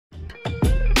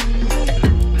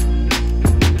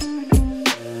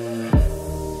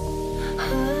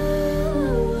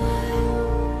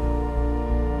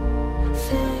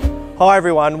Hi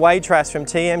everyone, Wade Trask from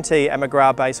TMT at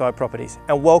McGrath Bayside Properties,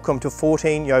 and welcome to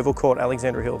 14 Yeovil Court,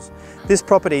 Alexandra Hills. This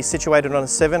property, situated on a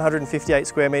 758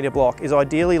 square metre block, is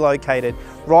ideally located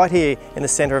right here in the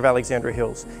centre of Alexandra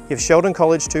Hills. You have Sheldon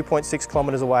College 2.6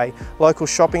 kilometres away, local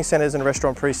shopping centres and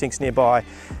restaurant precincts nearby.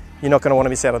 You're not going to want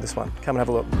to miss out on this one. Come and have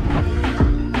a look.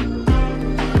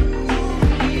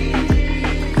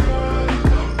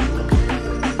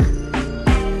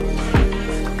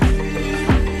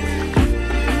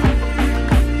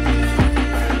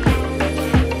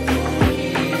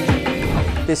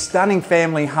 This stunning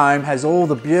family home has all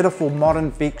the beautiful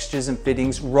modern fixtures and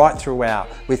fittings right throughout,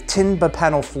 with timber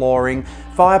panel flooring,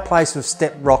 fireplace with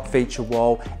step rock feature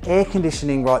wall, air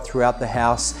conditioning right throughout the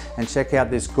house, and check out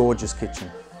this gorgeous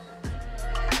kitchen.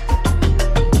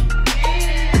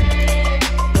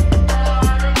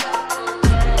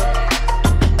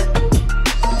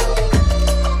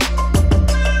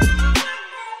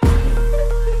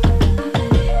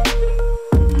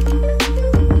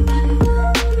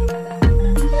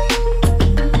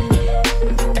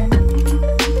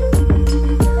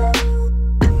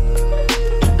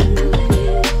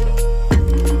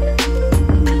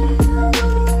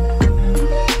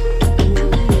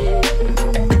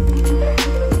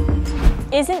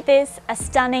 Isn't this a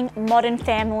stunning modern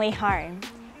family home?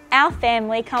 Our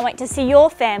family can't wait to see your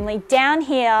family down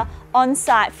here on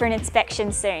site for an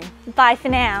inspection soon. Bye for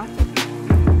now.